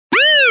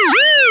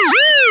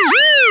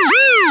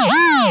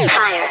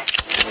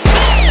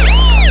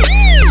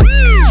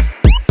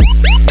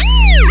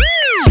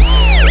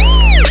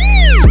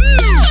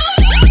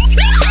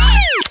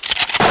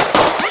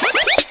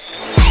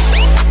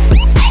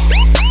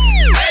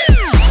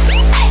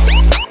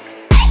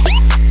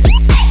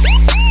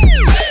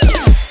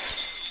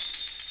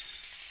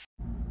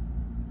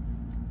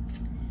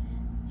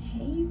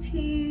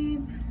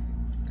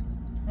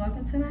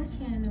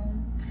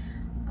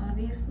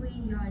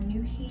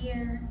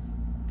here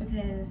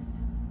because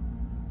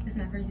it's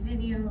my first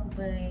video,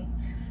 but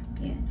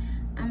yeah,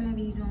 I'm gonna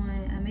be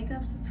doing a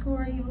makeup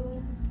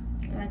tutorial,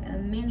 like a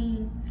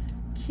mini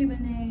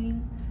Q&A,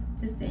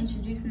 just to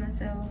introduce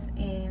myself,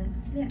 and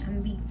yeah, I'm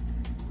gonna be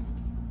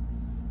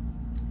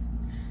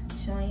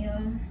showing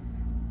y'all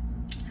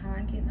how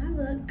I get my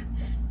look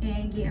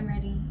and getting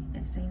ready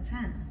at the same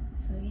time.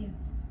 So yeah,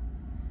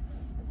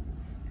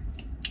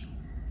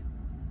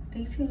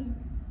 stay tuned.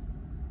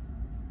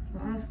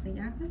 Well, obviously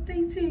y'all can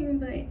stay tuned,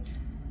 but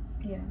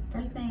yeah,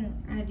 first thing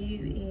I do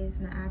is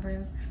my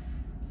eyebrows.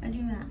 I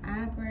do my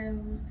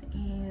eyebrows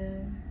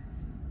and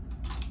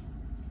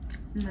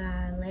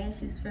my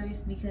lashes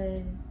first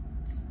because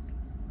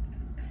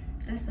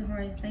that's the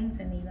hardest thing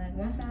for me. Like,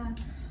 once I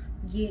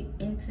get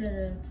into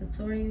the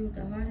tutorial,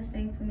 the hardest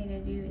thing for me to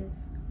do is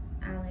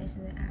eyelashes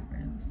and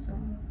eyebrows. So,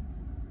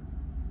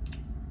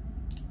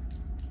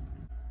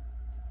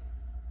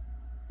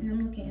 and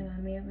I'm looking in my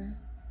mirror.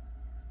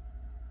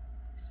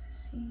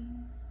 Let's see.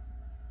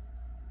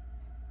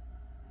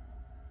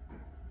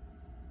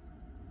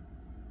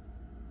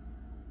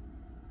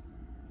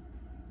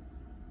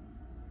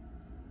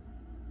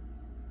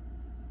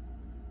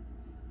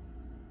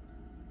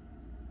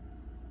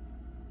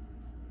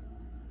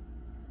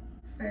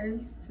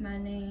 First, my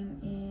name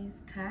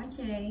is Kaj,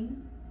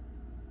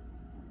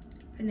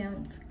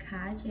 pronounced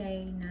Kaj,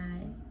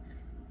 not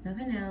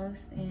nothing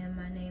else. And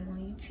my name on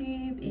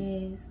YouTube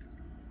is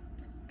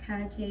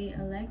Kaj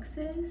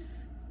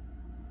Alexis.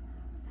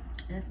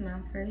 That's my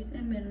first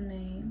and middle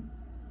name.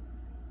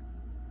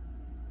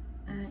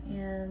 I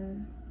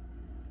am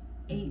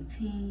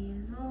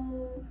 18 years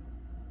old.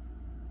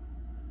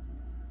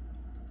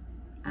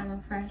 I'm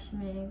a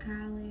freshman in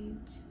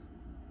college.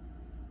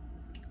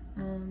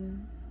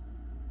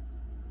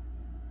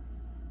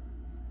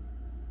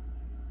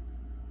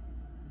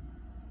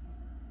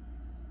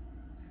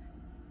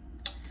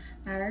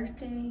 My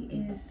birthday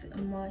is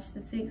March the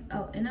 6th.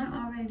 Oh, and I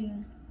already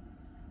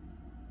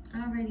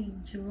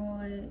drew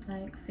it,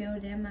 like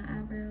filled in my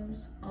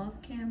eyebrows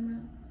off camera.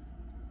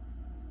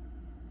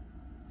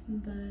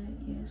 But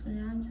yeah, so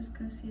now I'm just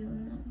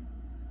concealing them.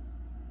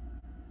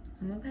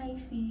 I'm a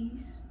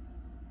Pisces.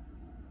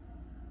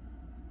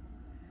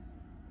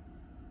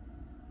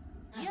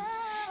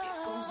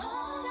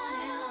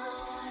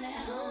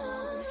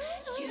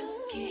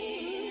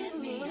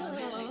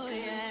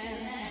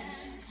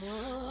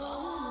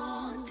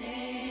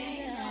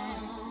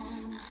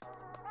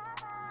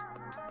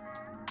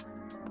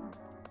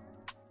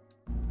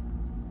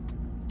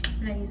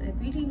 And I use a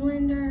beauty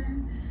blender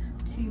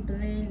to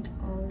blend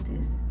all of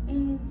this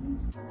in.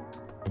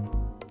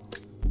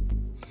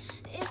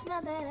 It's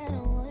not that I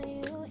don't want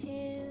you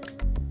here.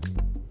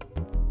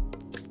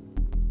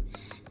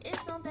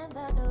 It's something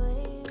about the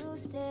way you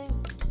stare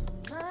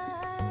into my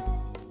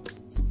eyes.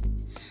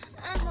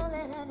 I know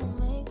that I don't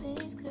make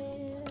things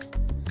clear.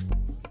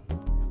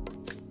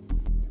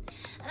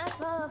 I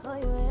fall for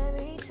you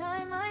every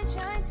time I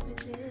try to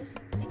resist.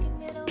 We can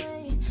get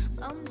away.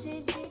 Come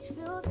chase beach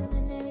views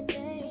and every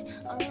day.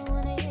 All I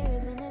wanna hear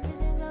is an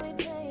visions that we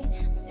play.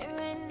 Sit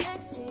right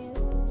next to you.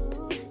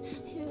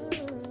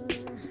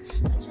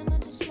 I try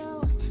not to show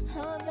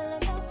how I feel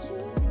about you.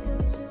 Think I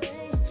wish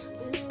away.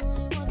 Really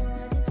wanna,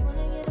 I just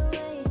wanna get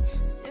away.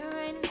 Sit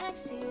right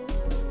next to you.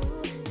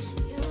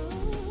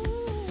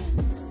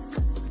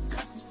 I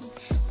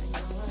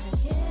don't wanna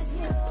kiss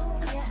you.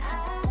 Yeah,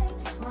 I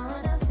just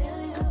wanna feel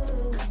you.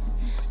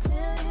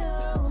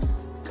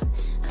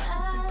 I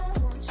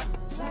want you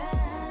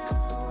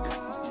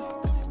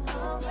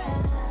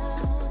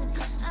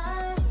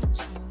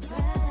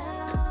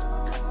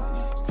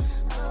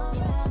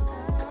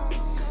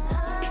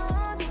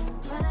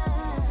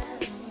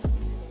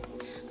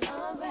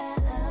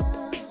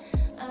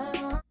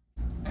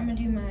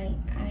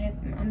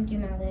I'm gonna do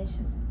my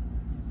lashes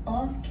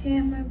off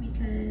camera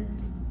because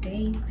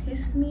they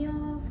piss me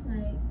off.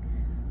 Like,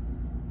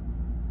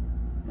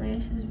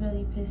 lashes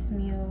really piss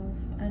me off.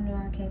 I know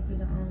I can't be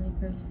the only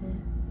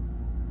person,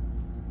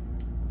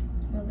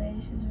 but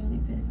lashes really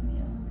piss me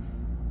off.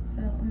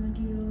 So I'm gonna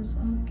do those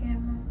off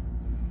camera,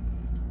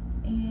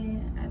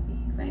 and I'll be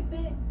right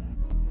back.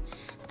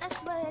 I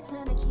swear it's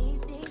time to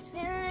keep these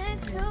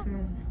feelings too.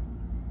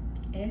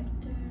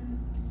 After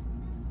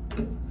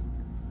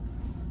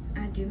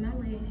I do my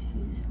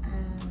lashes, I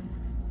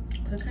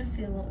put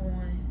concealer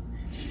on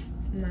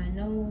my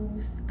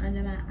nose,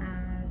 under my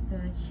eyes,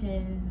 my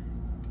chin,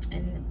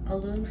 and a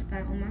little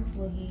spot on my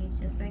forehead,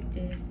 just like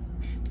this,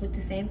 with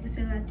the same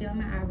concealer I did on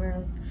my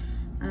eyebrows.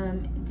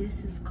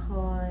 This is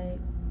called,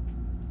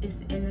 it's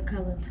in the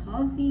color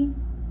Toffee,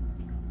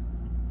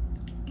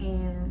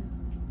 and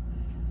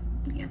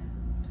yeah,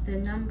 the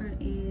number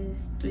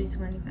is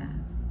 325.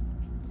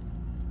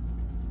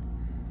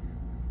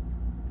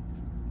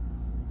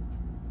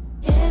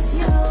 It's you,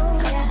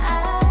 yeah,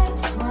 I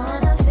just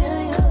wanna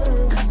feel you.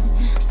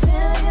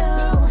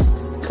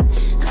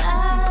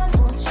 I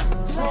want you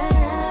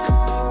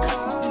around.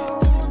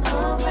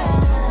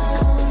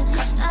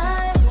 I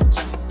want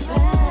you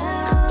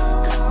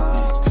around.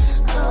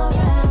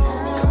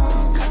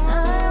 I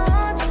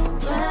want you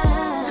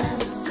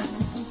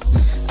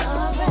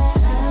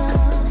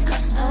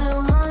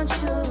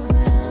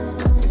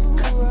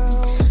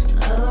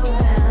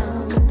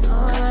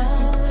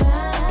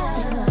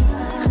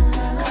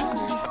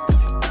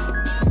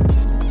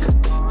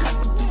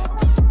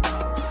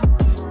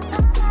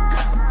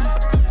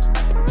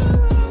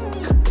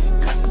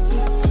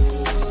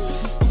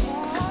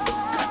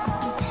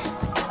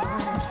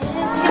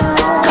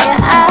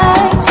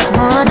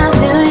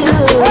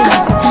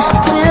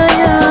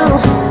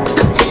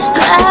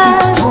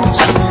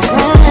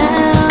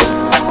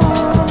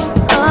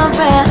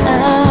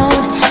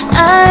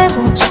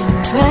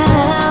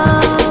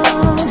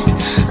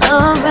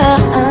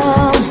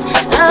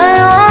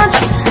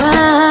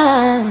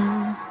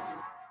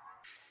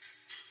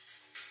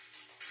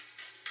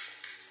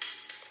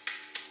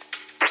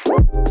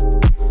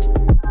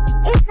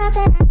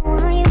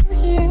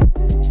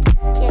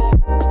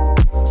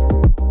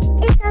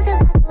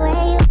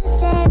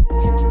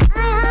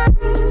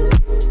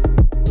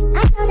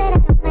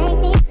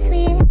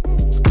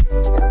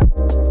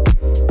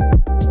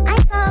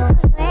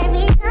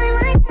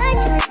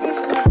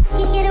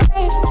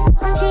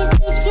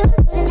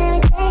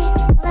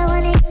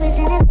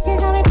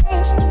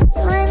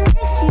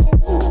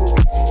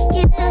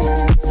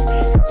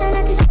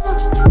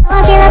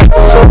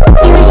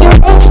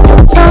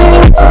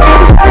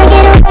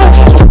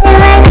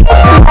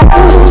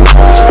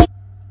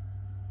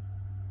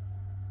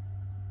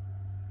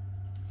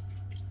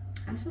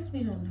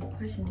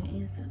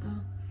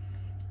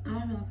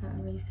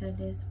already said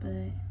this, but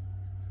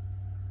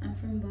I'm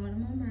from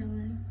Baltimore,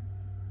 Maryland.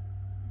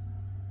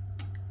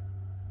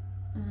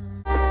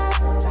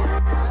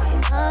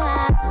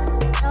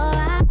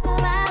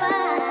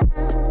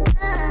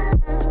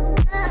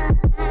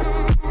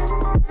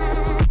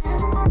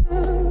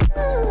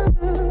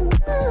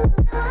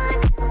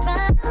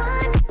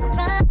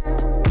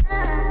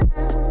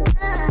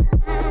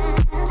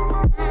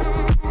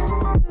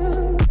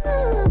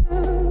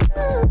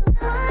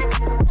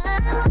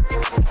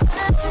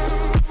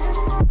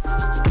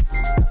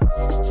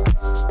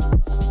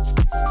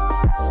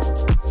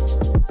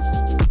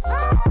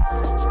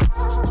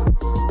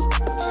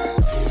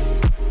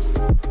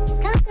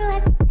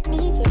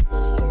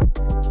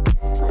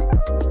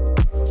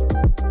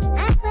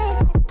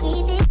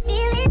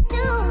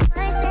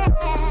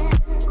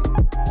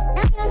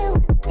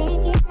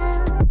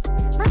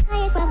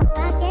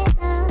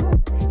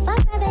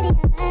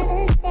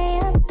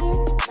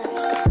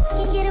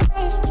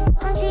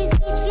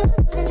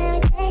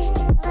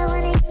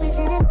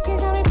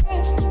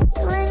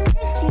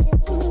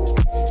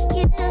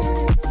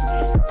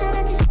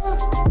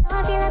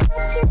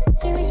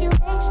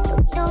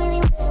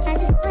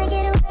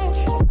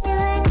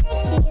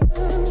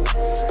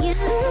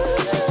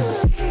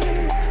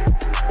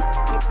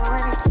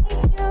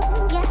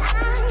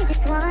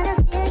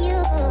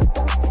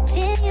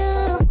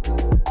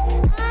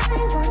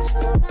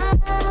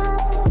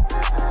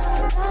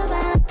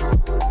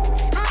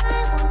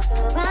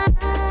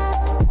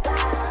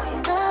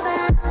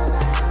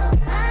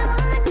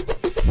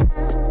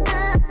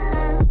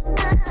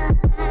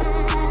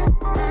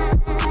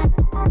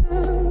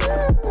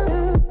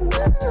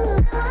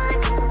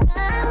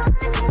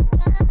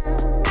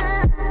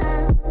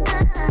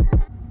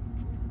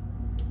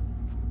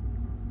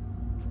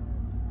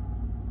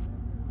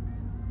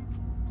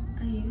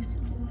 I used to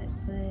do it,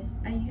 but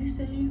I used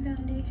to do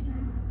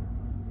foundation,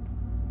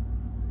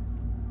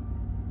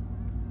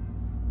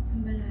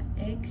 but I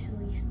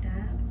actually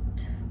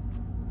stopped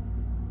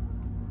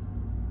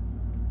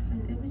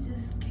because it was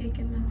just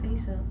kicking my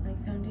face up. Like,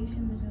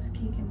 foundation was just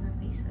kicking my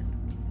face up,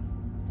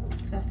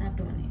 so I stopped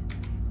doing it.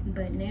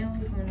 But now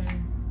we're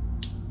gonna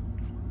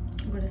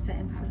go to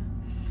satin powder.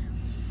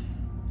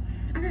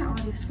 I got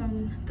all this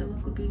from the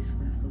local beauty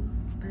supply store,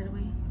 by the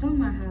way. Don't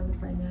mind how I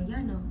look right now.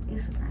 Y'all know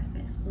it's a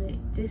process, but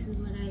this is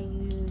what I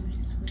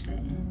use for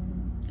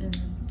satin in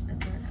a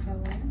dark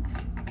color.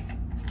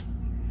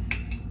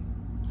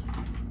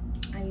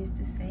 I use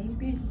the same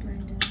beauty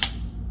blender.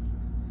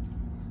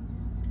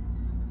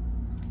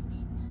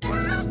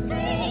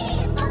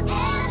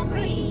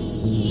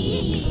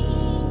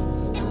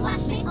 And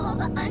wash me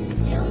over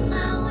until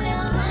my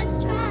will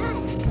runs dry.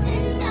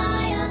 Send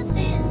all your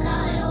sins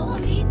all over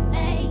me,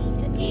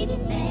 baby, baby,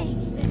 baby.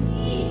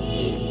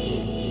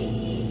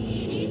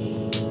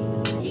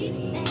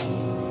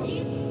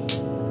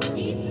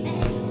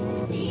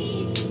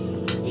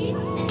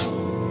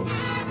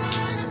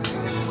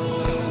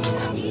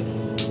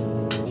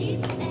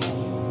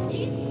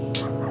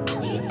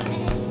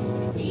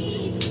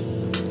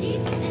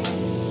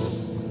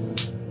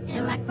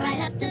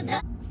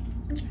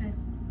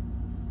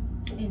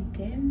 And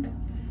then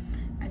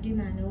I do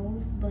my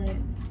nose, but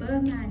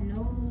for my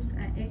nose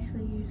I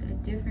actually use a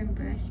different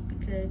brush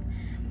because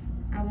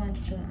I want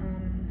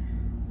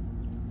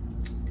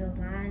the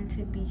line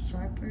to be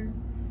sharper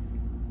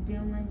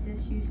than when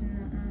just using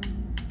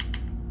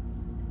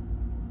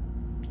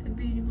the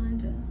beauty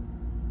blender.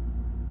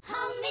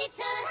 Hold me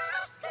till I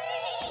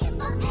scream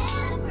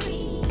forever,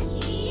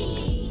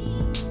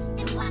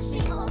 and wash me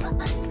over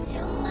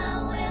until my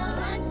well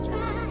runs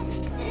dry.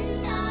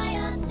 Send all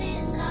your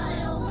sins all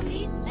over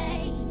me,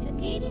 baby,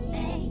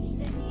 baby,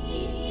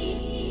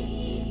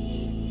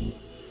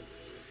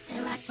 and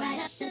rock right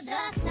up to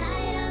the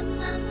side of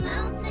my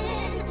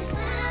mountain,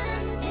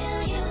 until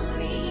you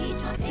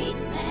reach my peak,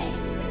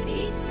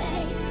 baby,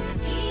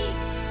 baby,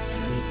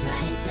 and reach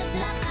right into the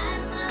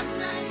bottom of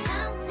my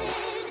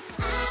fountain.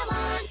 I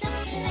want to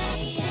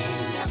play in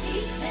your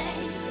deep,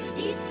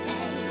 baby,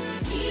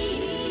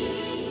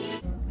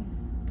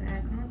 But I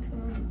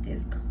contour with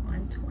this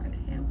contour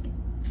palette.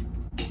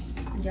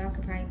 Y'all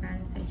could probably find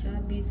this at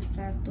your beauty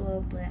supply store,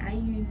 but I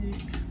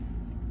use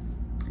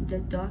the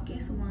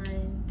darkest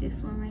one.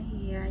 This one right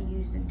here, I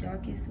use the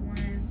darkest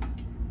one.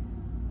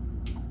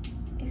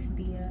 It's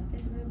beat up.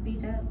 It's real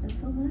beat up, but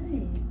so what?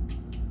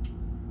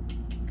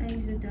 I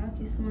use the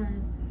darkest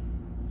one,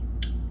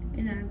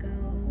 and I go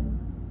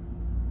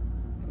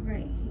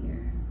right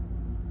here.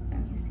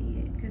 Y'all can see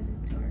it because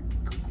it's dark.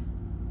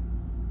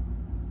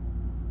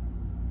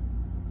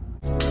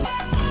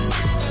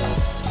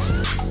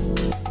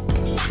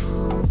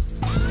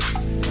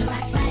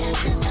 rock right up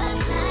to the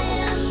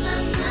side of my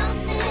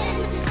mountain,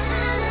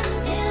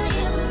 until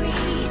you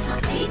reach my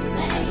peak,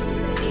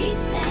 baby,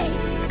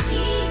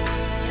 baby,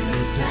 and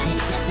reach right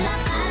into the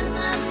bottom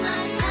of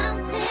my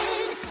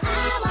fountain. I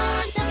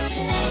want to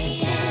play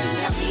in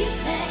your deep,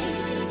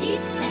 baby,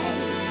 baby.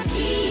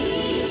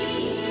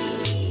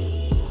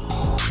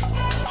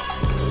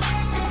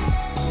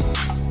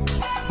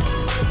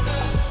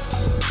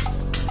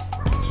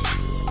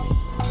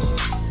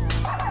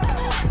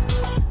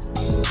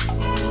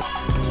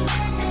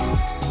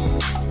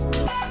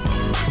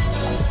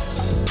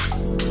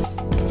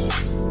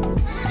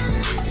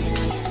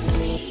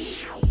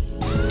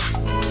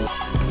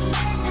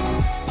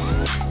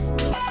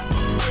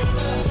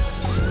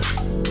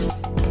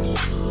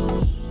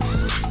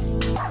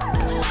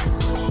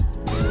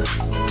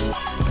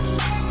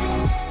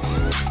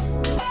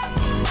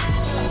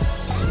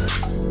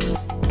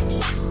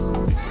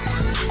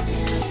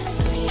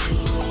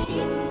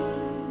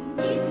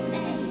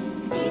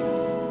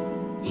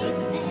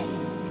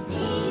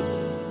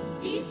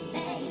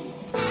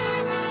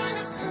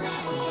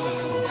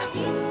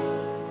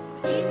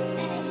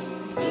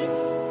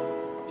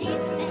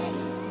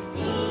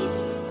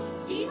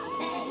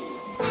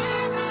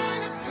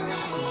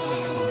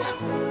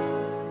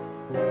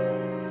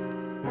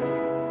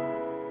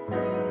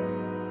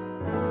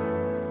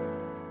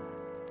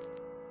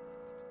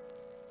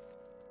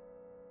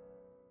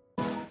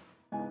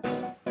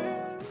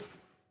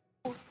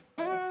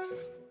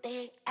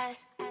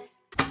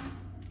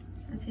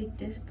 take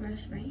this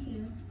brush right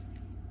here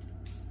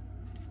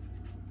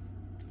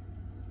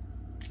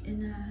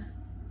and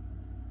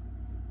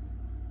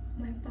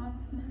wipe off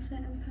my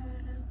setting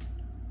powder.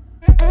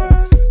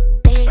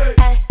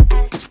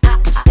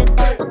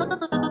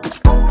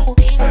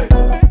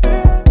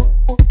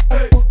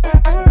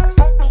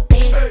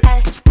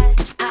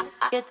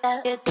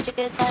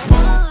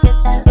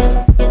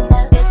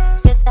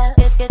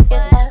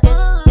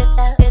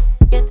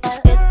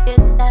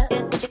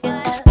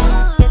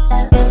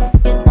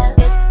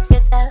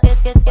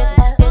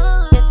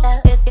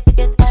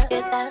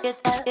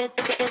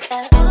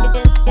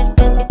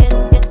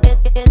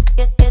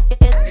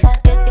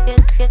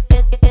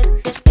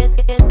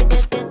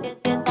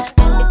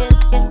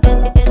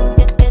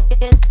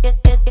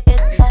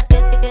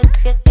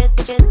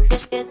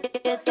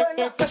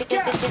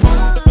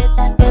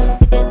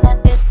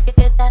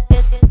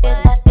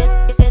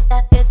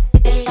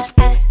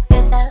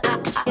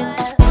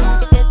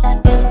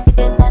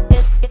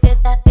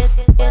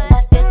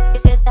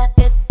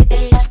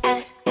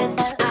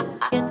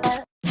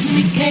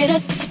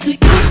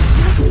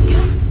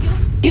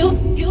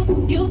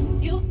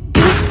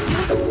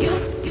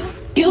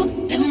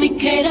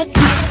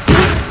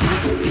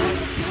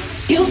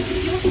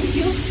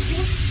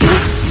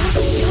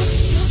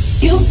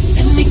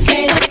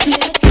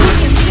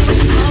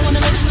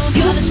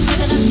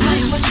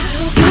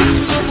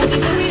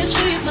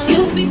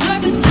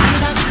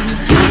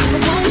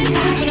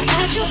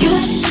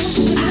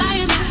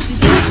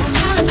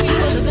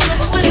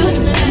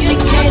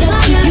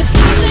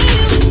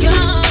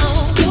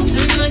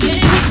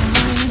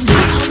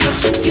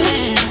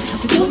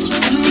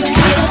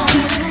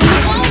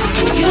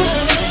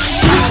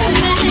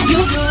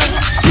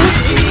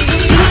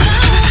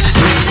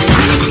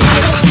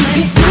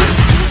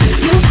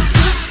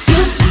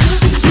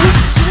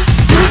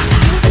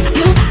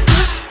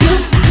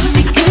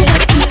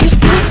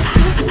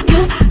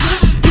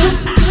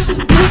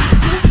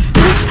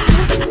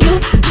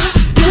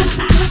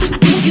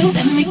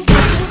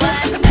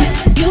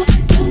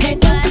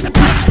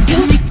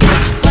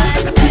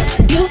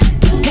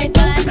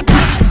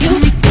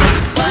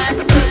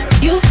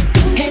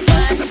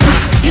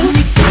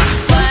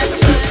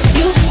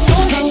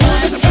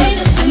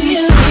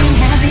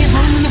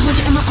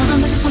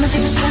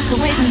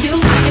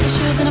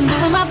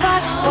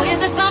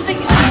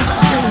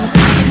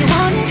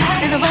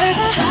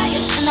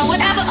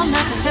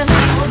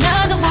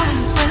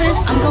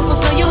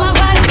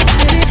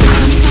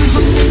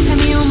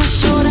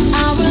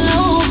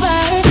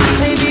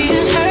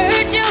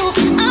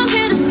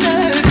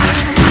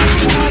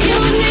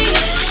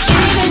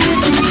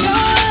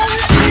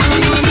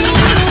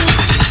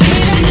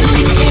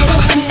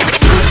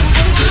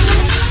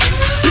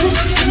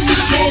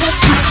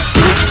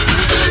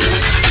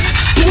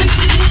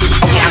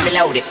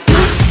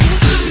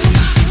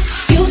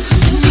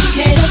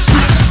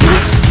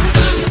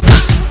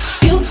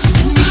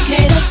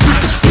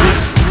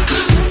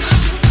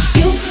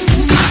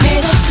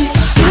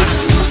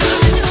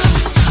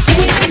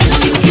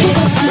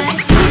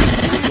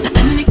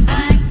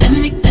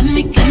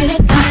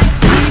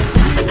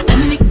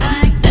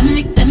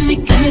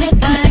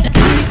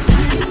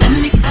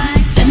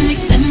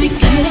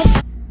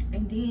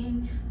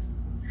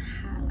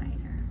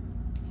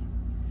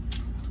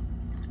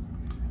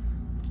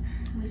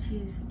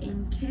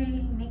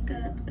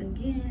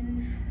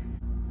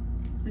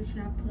 Which I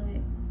put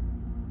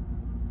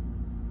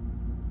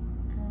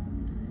on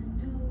the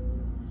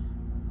nose.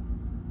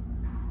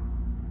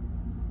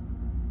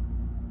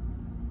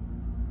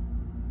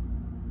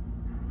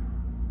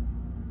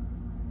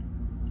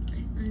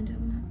 And under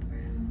my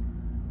brow.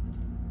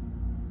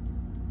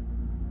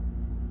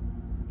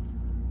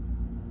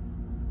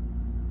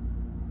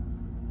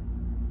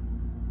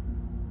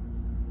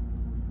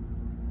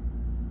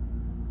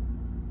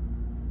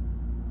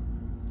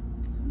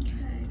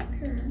 Okay,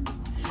 pure.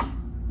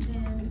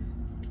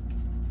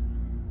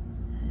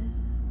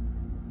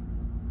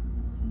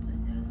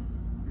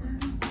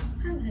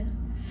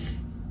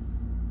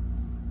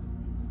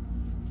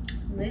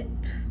 Lip.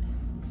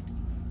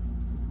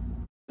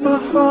 My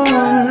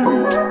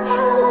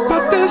heart,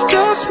 but there's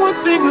just one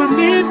thing I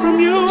need from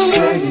you.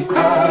 Say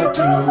I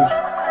do,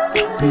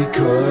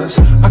 because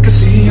I can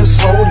see us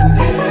holding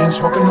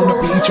hands, walking on the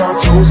beach, our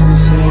toes in the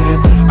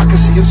sand. I can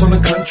see us on the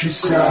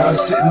countryside,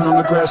 sitting on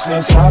the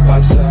grassland side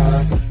by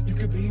side. You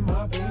could be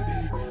my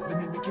baby, let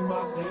me make you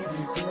my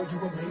lady. Girl, you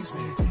amaze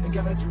me, ain't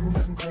gotta do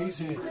nothing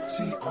crazy.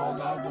 See,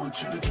 all I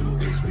want you to do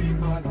is be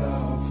my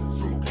love.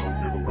 So don't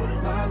give away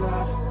my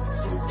love.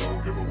 So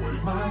don't give away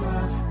my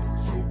love.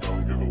 So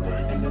don't give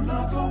away. Ain't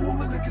another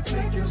woman that can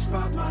take your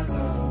spot, my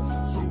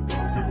love. So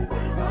don't give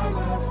away my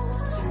love.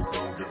 So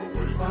don't give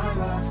away my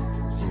love.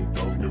 So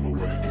don't give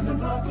away. Ain't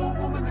another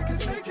woman that can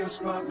take your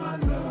spot, my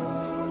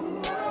love.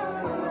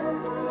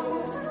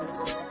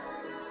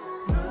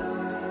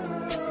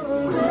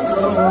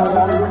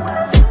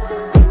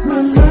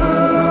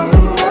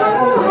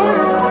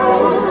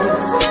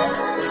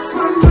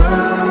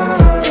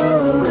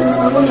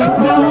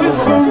 Now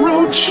if I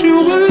wrote you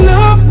a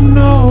love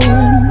note,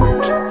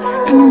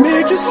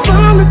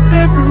 smile at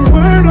every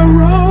word I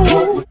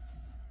wrote.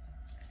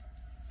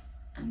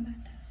 I'm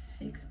about to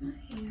fix my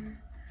hair,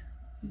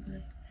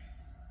 but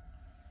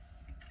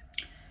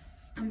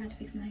I'm about to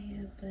fix my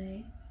hair,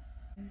 but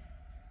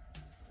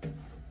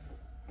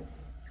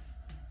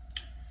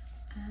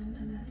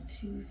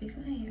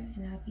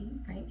and I'll be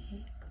right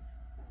back.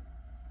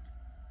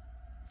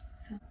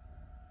 So,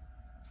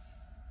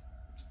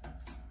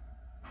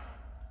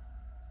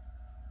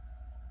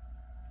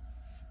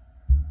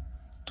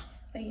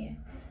 but yeah,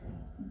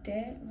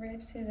 that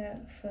wraps it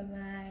up for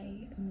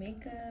my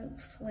makeup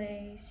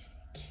slash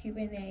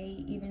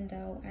Q&A. Even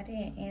though I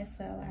didn't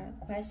answer a lot of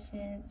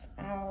questions,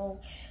 I'll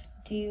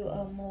do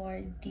a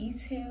more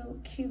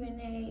detailed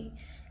Q&A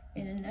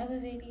in another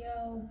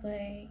video.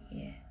 But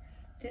yeah,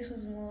 this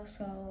was more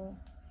so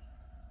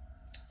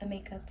a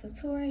makeup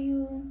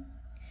tutorial,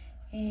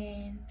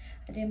 and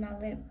I did my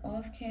lip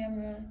off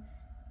camera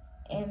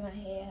and my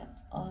hair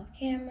off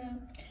camera.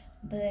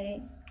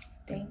 But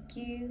thank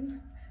you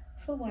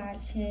for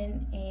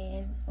watching,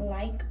 and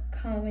like,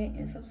 comment,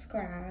 and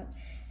subscribe,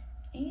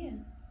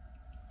 and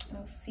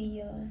I'll see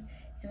you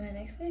in my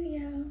next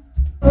video.